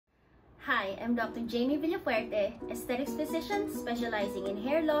Hi, I'm Dr. Jaymme Villafuerte, aesthetics physician specializing in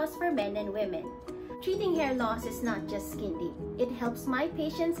hair loss for men and women. Treating hair loss is not just skin deep. It helps my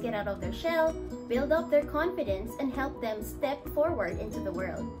patients get out of their shell, build up their confidence, and help them step forward into the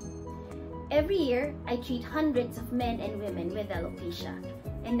world. Every year, I treat hundreds of men and women with alopecia.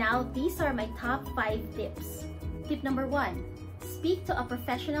 And now, these are my top 5 tips. Tip number 1. Speak to a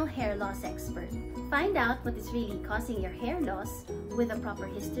professional hair loss expert. Find out what is really causing your hair loss with a proper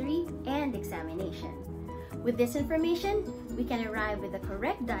history and examination. With this information, we can arrive with the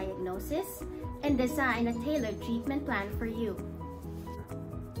correct diagnosis and design a tailored treatment plan for you.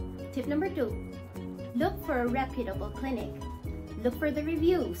 Tip number 2. Look for a reputable clinic. Look for the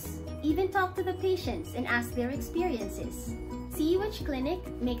reviews. Even talk to the patients and ask their experiences. See which clinic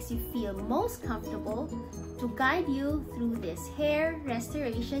makes you feel most comfortable to guide you through this hair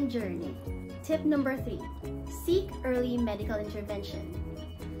restoration journey. Tip number 3. Seek early medical intervention.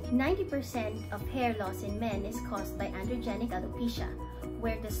 90% of hair loss in men is caused by androgenic alopecia,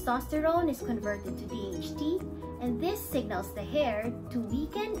 where testosterone is converted to DHT, and this signals the hair to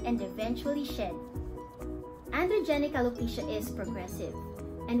weaken and eventually shed. Androgenic alopecia is progressive,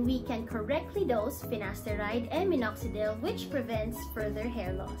 and we can correctly dose finasteride and minoxidil, which prevents further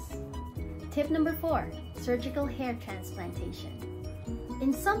hair loss. Tip number 4. Surgical hair transplantation.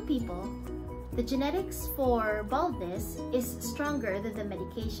 In some people, the genetics for baldness is stronger than the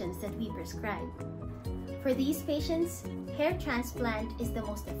medications that we prescribe. For these patients, hair transplant is the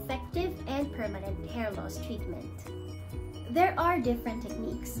most effective and permanent hair loss treatment. There are different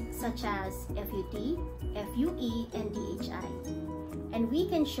techniques such as FUT, FUE, and DHI. And we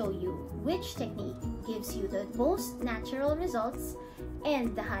can show you which technique gives you the most natural results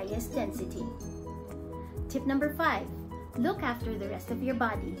and the highest density. Tip number 5. Look after the rest of your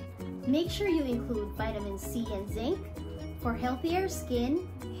body. Make sure you include vitamin C and zinc for healthier skin,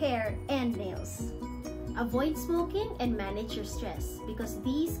 hair, and nails. Avoid smoking and manage your stress because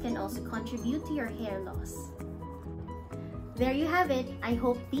these can also contribute to your hair loss. There you have it. I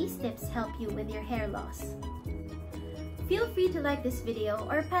hope these tips help you with your hair loss. Feel free to like this video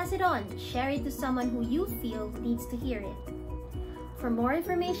or pass it on. Share it to someone who you feel needs to hear it. For more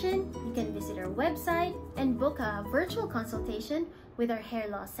information, you can visit our website and book a virtual consultation with our hair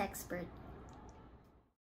loss expert.